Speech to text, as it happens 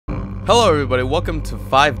Hello everybody, welcome to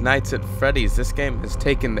Five Nights at Freddy's. This game has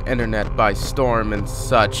taken the internet by storm and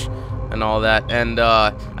such and all that, and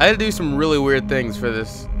I had to do some really weird things for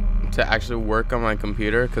this to actually work on my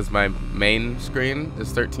computer because my main screen is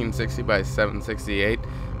 1360 by 768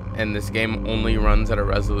 and this game only runs at a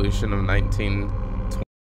resolution of 1920.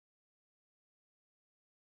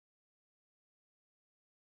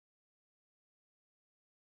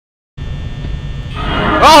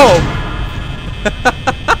 Oh!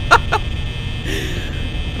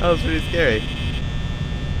 That was pretty scary.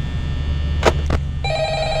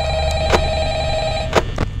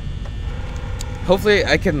 Hopefully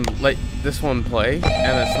I can let this one play and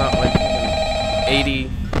it's not like 80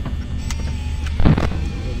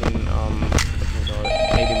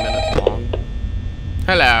 minutes long.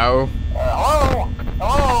 Hello. Hello.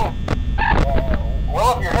 Hello.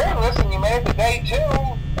 Well, if you're hearing this and you made it to day 2,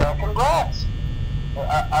 congrats.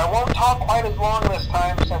 I won't talk quite as long this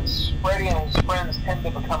time since Freddy and his friends tend to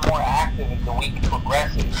become more active as the week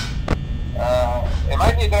progresses. It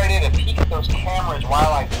might be a good idea to peek at those cameras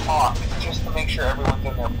while I talk, just to make sure everyone's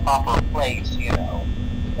in their proper place, you know.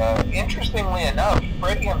 Interestingly enough,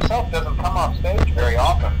 Freddy himself doesn't come off stage very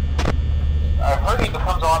often. I've heard he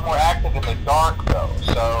becomes a lot more active in the dark, though,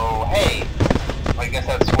 so hey, I guess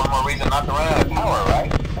that's one more reason not to run out of power,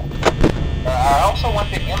 right? I also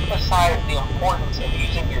want to emphasize the importance of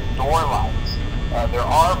using your door lights. There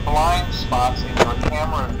are blind spots in your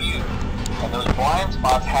camera view, and those blind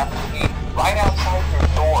spots happen to be right outside your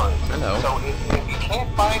doors. Hello. So if you can't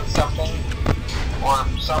find something or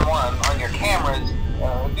someone on your cameras,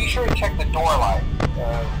 be sure to check the door light.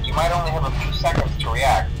 You might only have a few seconds to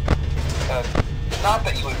react. Not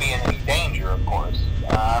that you would be in any danger, of course.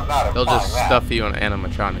 I'm not implying that. They'll just stuff you in an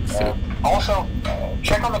animatronic suit. Also,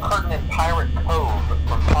 check on the curtain in Pirate Cove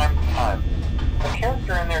from time to time. The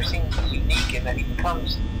character in there seems unique in that he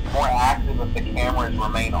becomes more active if the cameras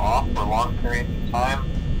remain off for long periods of time.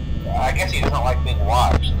 I guess he doesn't like being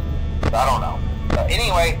watched. I don't know.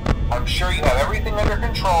 Anyway, I'm sure you have everything under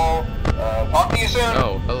control. Talk to you soon.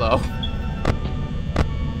 Oh, hello.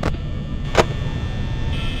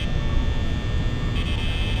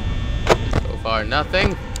 So far,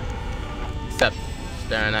 nothing. Except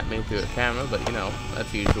staring at me through a camera, but you know,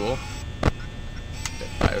 that's usual.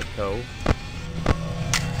 Pirate Cove.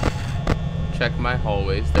 Check my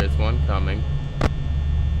hallways, there's one coming.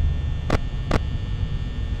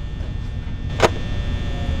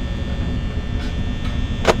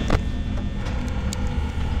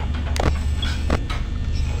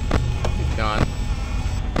 He's gone.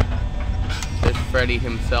 There's Freddy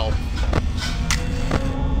himself.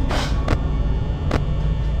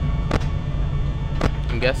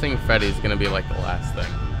 I'm guessing Freddy's gonna be like the last thing.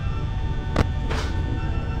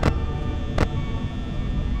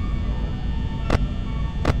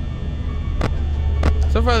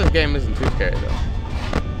 So far this game isn't too scary though.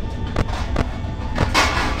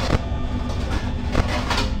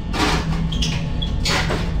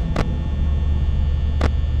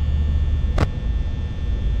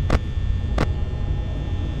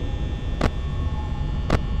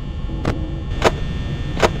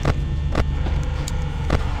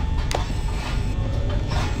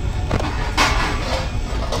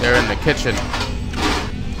 They're in the kitchen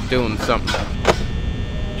doing something.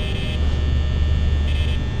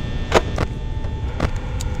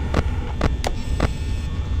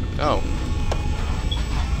 Oh.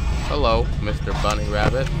 Hello, Mr. Bunny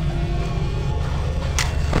Rabbit.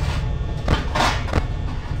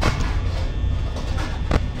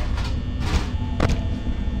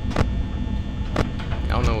 I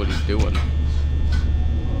don't know what he's doing.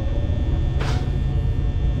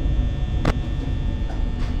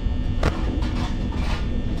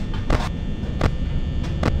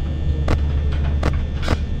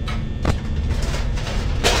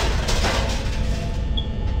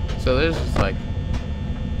 So there's just like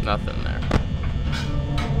nothing there.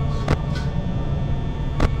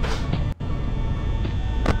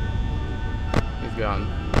 He's gone.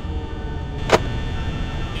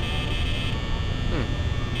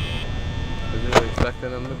 Wasn't really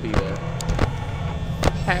expecting him to be there.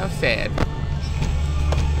 How sad.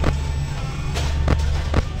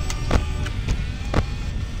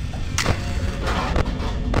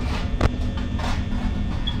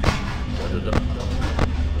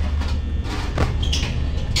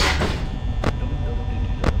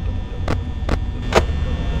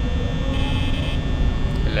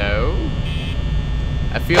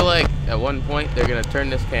 I feel like at one point they're gonna turn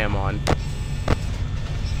this cam on.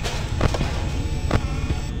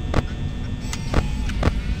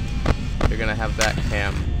 They're gonna have that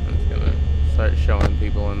cam. It's gonna start showing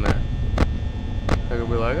people in there. They're gonna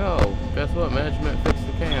be like, oh, Guess what? Management fixed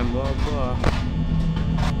the cam. Blah blah.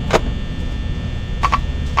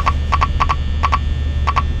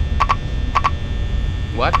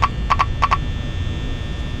 What?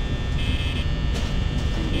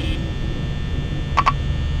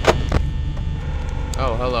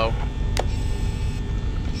 Oh, hello.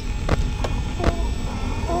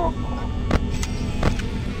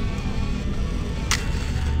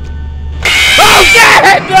 Oh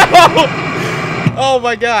God! No! Oh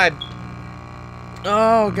my God!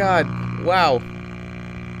 Oh God! Wow!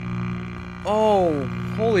 Oh,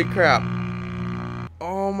 holy crap!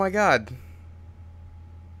 Oh my God!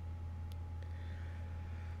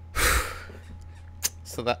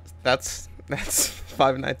 So that's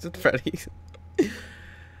Five Nights at Freddy's.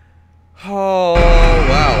 Oh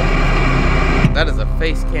wow, that is a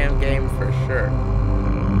face cam game for sure.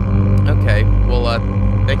 Okay, well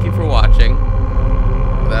thank you for watching.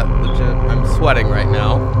 That legit, I'm sweating right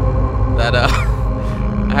now. That I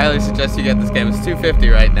highly suggest you get this game. It's $2.50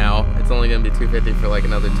 right now. It's only gonna be $2.50 for like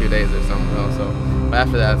another 2 days or something. Also, but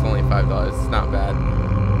after that, it's only $5. It's not bad.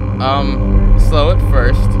 Slow at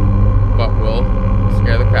first, but will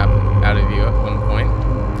scare the crap out of you at one point.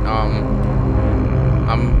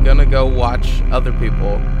 I'm gonna go watch other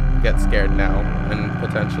people get scared now, and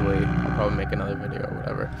potentially I'll probably make another video or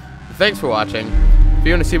whatever. But thanks for watching. If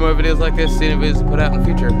you want to see more videos like this, see any videos put out in the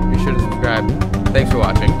future, be sure to subscribe. Thanks for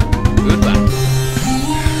watching. Goodbye.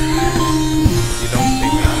 You don't see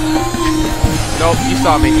me. Nope, you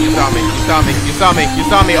saw me. You saw me. You saw me. You saw me. You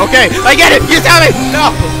saw me. Okay, I get it. You saw me. No.